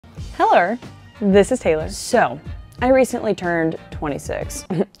Hello, this is Taylor. So, I recently turned 26.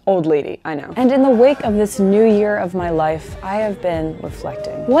 Old lady, I know. And in the wake of this new year of my life, I have been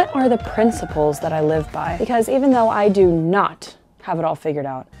reflecting. What are the principles that I live by? Because even though I do not have it all figured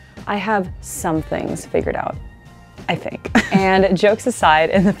out, I have some things figured out, I think. And jokes aside,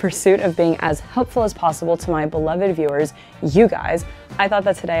 in the pursuit of being as helpful as possible to my beloved viewers, you guys, I thought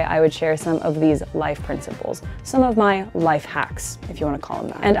that today I would share some of these life principles, some of my life hacks, if you want to call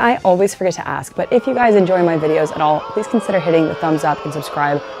them that. And I always forget to ask, but if you guys enjoy my videos at all, please consider hitting the thumbs up and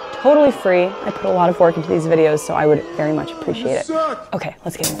subscribe. Totally free. I put a lot of work into these videos, so I would very much appreciate it. Okay,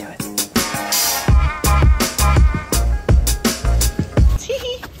 let's get into it.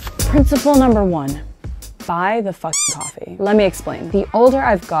 Principle number 1. Buy the fucking coffee. Let me explain. The older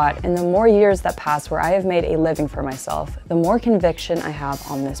I've got and the more years that pass where I have made a living for myself, the more conviction I have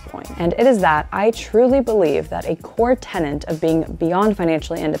on this point. And it is that I truly believe that a core tenet of being beyond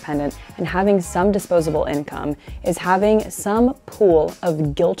financially independent and having some disposable income is having some pool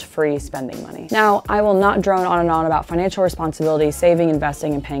of guilt-free spending money. Now, I will not drone on and on about financial responsibility, saving,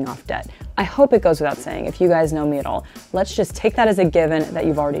 investing, and paying off debt. I hope it goes without saying, if you guys know me at all. Let's just take that as a given that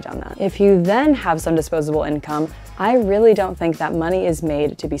you've already done that. If you then have some disposable income, I really don't think that money is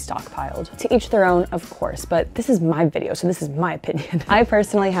made to be stockpiled. To each their own, of course, but this is my video, so this is my opinion. I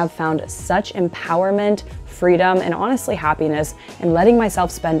personally have found such empowerment, freedom, and honestly happiness in letting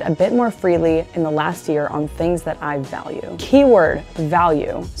myself spend a bit more freely in the last year on things that I value. Keyword,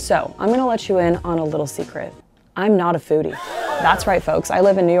 value. So I'm gonna let you in on a little secret. I'm not a foodie. That's right, folks. I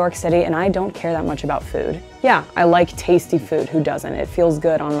live in New York City and I don't care that much about food. Yeah, I like tasty food. Who doesn't? It feels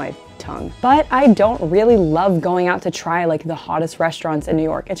good on my tongue. But I don't really love going out to try like the hottest restaurants in New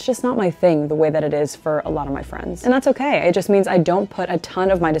York. It's just not my thing the way that it is for a lot of my friends. And that's okay. It just means I don't put a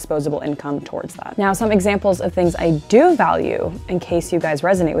ton of my disposable income towards that. Now, some examples of things I do value in case you guys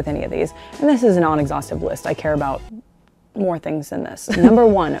resonate with any of these, and this is a non-exhaustive list. I care about more things than this. Number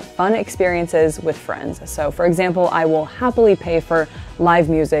 1, fun experiences with friends. So for example, I will happily pay for live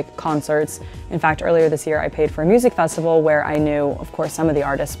music, concerts. In fact, earlier this year, I paid for a music festival where I knew, of course, some of the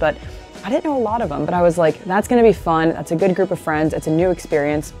artists, but I didn't know a lot of them, but I was like, that's gonna be fun. That's a good group of friends. It's a new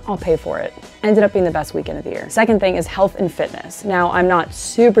experience. I'll pay for it. Ended up being the best weekend of the year. Second thing is health and fitness. Now, I'm not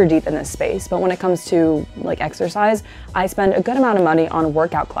super deep in this space, but when it comes to like exercise, I spend a good amount of money on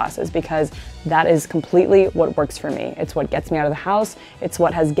workout classes because that is completely what works for me. It's what gets me out of the house. It's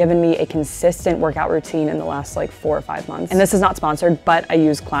what has given me a consistent workout routine in the last like 4 or 5 months. And this is not sponsored, but I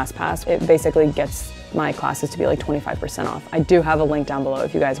use ClassPass. It basically gets my classes to be like 25% off. I do have a link down below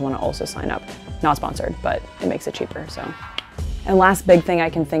if you guys want to also sign up. Not sponsored, but it makes it cheaper, so. And last big thing I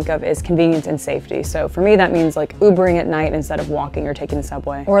can think of is convenience and safety. So for me, that means like Ubering at night instead of walking or taking the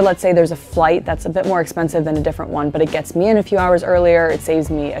subway. Or let's say there's a flight that's a bit more expensive than a different one, but it gets me in a few hours earlier, it saves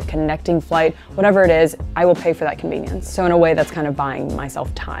me a connecting flight, whatever it is, I will pay for that convenience. So in a way, that's kind of buying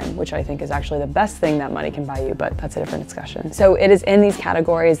myself time, which I think is actually the best thing that money can buy you, but that's a different discussion. So it is in these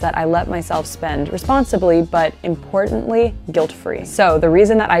categories that I let myself spend responsibly, but importantly, guilt-free. So the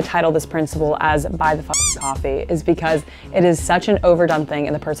reason that I title this principle as buy the fucking coffee is because it is such an overdone thing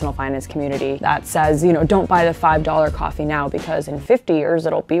in the personal finance community that says, you know, don't buy the $5 coffee now because in 50 years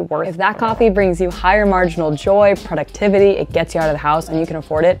it'll be worth. If that coffee brings you higher marginal joy, productivity, it gets you out of the house and you can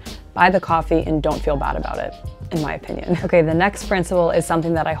afford it, buy the coffee and don't feel bad about it, in my opinion. Okay, the next principle is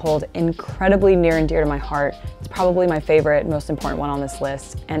something that I hold incredibly near and dear to my heart. It's probably my favorite, most important one on this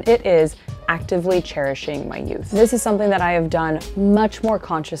list, and it is actively cherishing my youth. This is something that I have done much more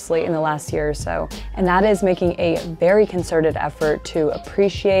consciously in the last year or so, and that is making a very concerted effort to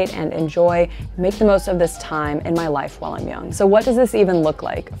appreciate and enjoy, make the most of this time in my life while I'm young. So what does this even look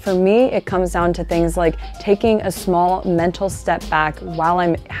like? For me, it comes down to things like taking a small mental step back while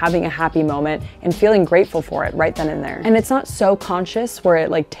I'm having a happy moment and feeling grateful for it right then and there. And it's not so conscious where it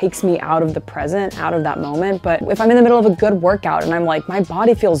like takes me out of the present, out of that moment, but if I'm in the middle of a good workout and I'm like, my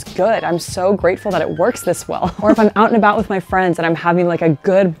body feels good, I'm so grateful that it works this well. Or if I'm out and about with my friends and I'm having like a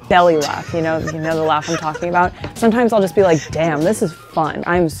good belly laugh, you know the laugh I'm talking about. Sometimes I'll just be like, damn, this is fun.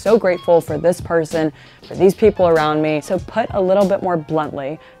 I'm so grateful for this person, for these people around me. So put a little bit more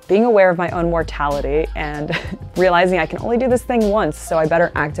bluntly, being aware of my own mortality and realizing I can only do this thing once, so I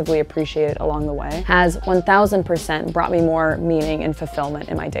better actively appreciate it along the way, has 1000% brought me more meaning and fulfillment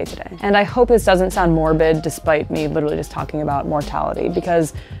in my day-to-day. And I hope this doesn't sound morbid despite me literally just talking about mortality,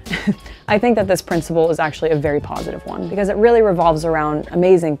 because I think that this principle is actually a very positive one, because it really revolves around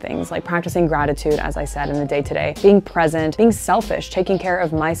amazing things like practicing gratitude, as I said, in the day-to-day, being present, being selfish, taking care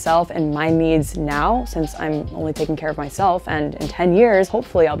of myself and my needs now, since I'm only taking care of myself, and in 10 years,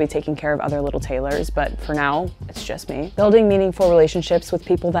 hopefully I'll be be taking care of other little Taylors, but for now, it's just me. Building meaningful relationships with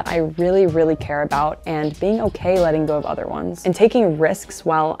people that I really, really care about, and being okay letting go of other ones. And taking risks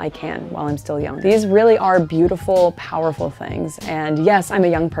while I'm still young. These really are beautiful, powerful things. And yes, I'm a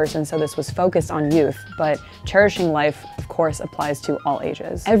young person, so this was focused on youth, but cherishing life, of course, applies to all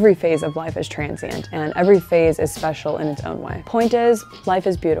ages. Every phase of life is transient, and every phase is special in its own way. Point is, life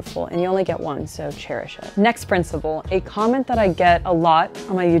is beautiful, and you only get one, so cherish it. Next principle, a comment that I get a lot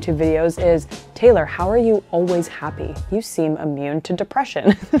on my YouTube videos is, Taylor, how are you always happy? You seem immune to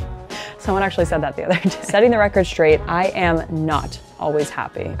depression. Someone actually said that the other day. Setting the record straight, I am not always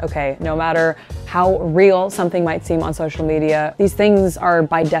happy, okay? No matter how real something might seem on social media, these things are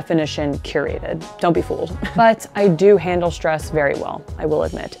by definition curated. Don't be fooled. But I do handle stress very well, I will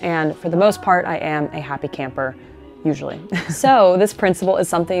admit. And for the most part, I am a happy camper. Usually. So this principle is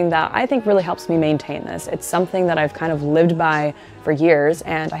something that I think really helps me maintain this. It's something that I've kind of lived by for years,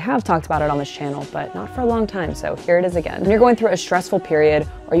 and I have talked about it on this channel, but not for a long time, so here it is again. When you're going through a stressful period,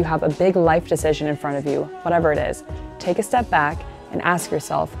 or you have a big life decision in front of you, whatever it is, take a step back and ask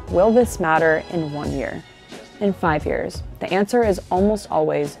yourself, will this matter in 1 year? In 5 years? The answer is almost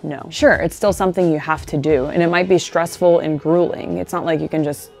always no. Sure, it's still something you have to do, and it might be stressful and grueling. It's not like you can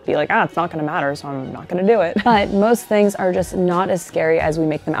just be like, it's not gonna matter, so I'm not gonna do it. But most things are just not as scary as we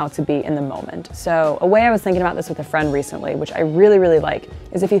make them out to be in the moment. So a way I was thinking about this with a friend recently, which I really, really like,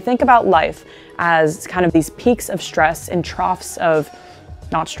 is if you think about life as kind of these peaks of stress and troughs of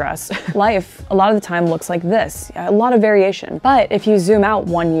not stress. Life, a lot of the time, looks like this, a lot of variation. But if you zoom out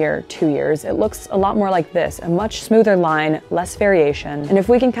 1 year, 2 years, it looks a lot more like this, a much smoother line, less variation. And if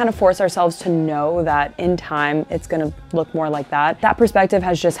we can kind of force ourselves to know that in time, it's gonna look more like that, that perspective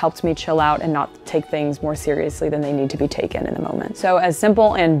has just helped me chill out and not take things more seriously than they need to be taken in the moment. So as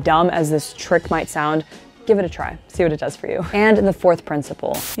simple and dumb as this trick might sound, give it a try, see what it does for you. And the fourth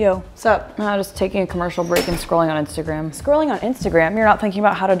principle. Yo, what's up? Just taking a commercial break and scrolling on Instagram. Scrolling on Instagram? You're not thinking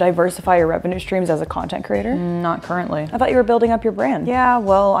about how to diversify your revenue streams as a content creator? Not currently. I thought you were building up your brand. Yeah,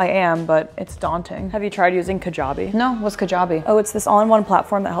 well, I am, but it's daunting. Have you tried using Kajabi? No, what's Kajabi? Oh, it's this all-in-one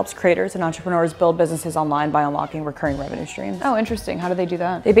platform that helps creators and entrepreneurs build businesses online by unlocking recurring revenue streams. Oh, interesting. How do they do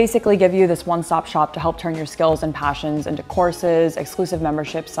that? They basically give you this one-stop shop to help turn your skills and passions into courses, exclusive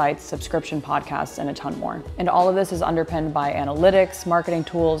membership sites, subscription podcasts, and a ton more. And all of this is underpinned by analytics, marketing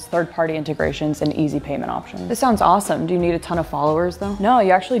tools, third-party integrations, and easy payment options. This sounds awesome. Do you need a ton of followers though? No,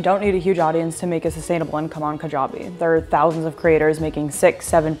 you actually don't need a huge audience to make a sustainable income on Kajabi. There are thousands of creators making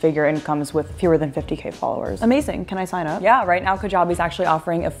 6-7-figure incomes with fewer than 50K followers. Amazing. Can I sign up? Yeah, right now Kajabi is actually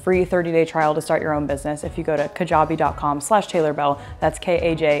offering a free 30-day trial to start your own business if you go to kajabi.com/TaylorBell. That's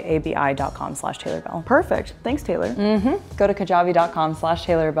kajabi.com/TaylorBell. Perfect. Thanks, Taylor. Go to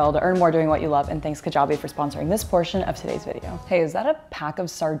kajabi.com/TaylorBell to earn more doing what you love, and thanks Kajabi for sponsoring this portion of today's video. Hey, is that a pack of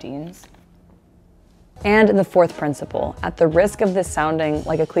sardines? And the fourth principle, at the risk of this sounding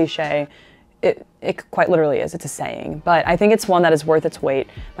like a cliche, it quite literally is, it's a saying, but I think it's one that is worth its weight.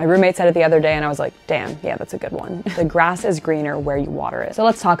 My roommate said it the other day and I was like, damn, yeah, that's a good one. The grass is greener where you water it. So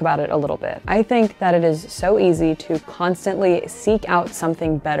let's talk about it a little bit. I think that it is so easy to constantly seek out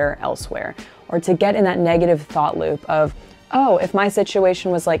something better elsewhere, or to get in that negative thought loop of, oh, if my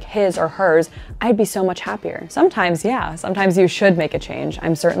situation was like his or hers, I'd be so much happier. Sometimes, yeah, sometimes you should make a change.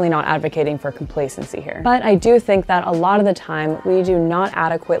 I'm certainly not advocating for complacency here. But I do think that a lot of the time we do not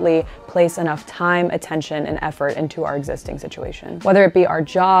adequately place enough time, attention, and effort into our existing situation. Whether it be our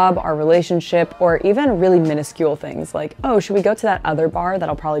job, our relationship, or even really minuscule things like, oh, should we go to that other bar?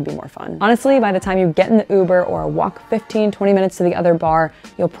 That'll probably be more fun. Honestly, by the time you get in the Uber or walk 15-20 minutes to the other bar,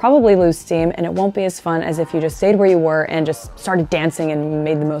 you'll probably lose steam and it won't be as fun as if you just stayed where you were and just started dancing and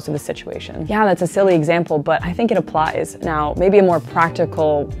made the most of the situation. Yeah, that's a silly example, but I think it applies. Now, maybe a more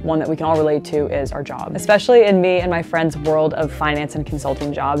practical one that we can all relate to is our job. Especially in me and my friends' world of finance and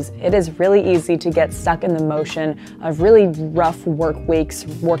consulting jobs, it is really easy to get stuck in the motion of really rough work weeks,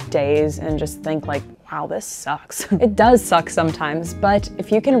 work days, and just think like, wow, this sucks. It does suck sometimes, but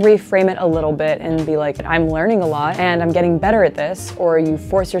if you can reframe it a little bit and be like, I'm learning a lot and I'm getting better at this, or you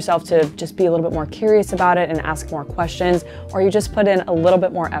force yourself to just be a little bit more curious about it and ask more questions, or you just put in a little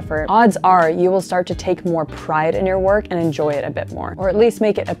bit more effort, odds are you will start to take more pride in your work and enjoy it a bit more, or at least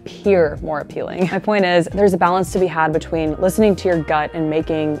make it appear more appealing. My point is, there's a balance to be had between listening to your gut and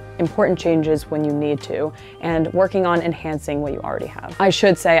making important changes when you need to, and working on enhancing what you already have. I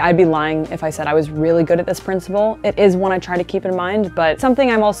should say, I'd be lying if I said I was really good at this principle. It is one I try to keep in mind, but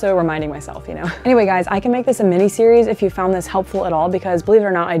something I'm also reminding myself, you know. Anyway, guys, I can make this a mini series if you found this helpful at all, because believe it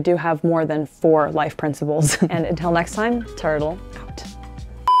or not, I do have more than 4 life principles. And until next time, turtle out.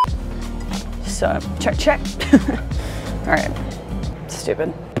 So, check. All right,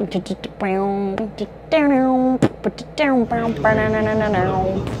 stupid.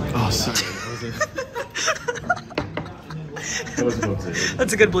 Oh, sorry.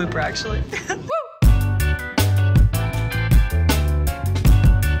 That's a good blooper, actually.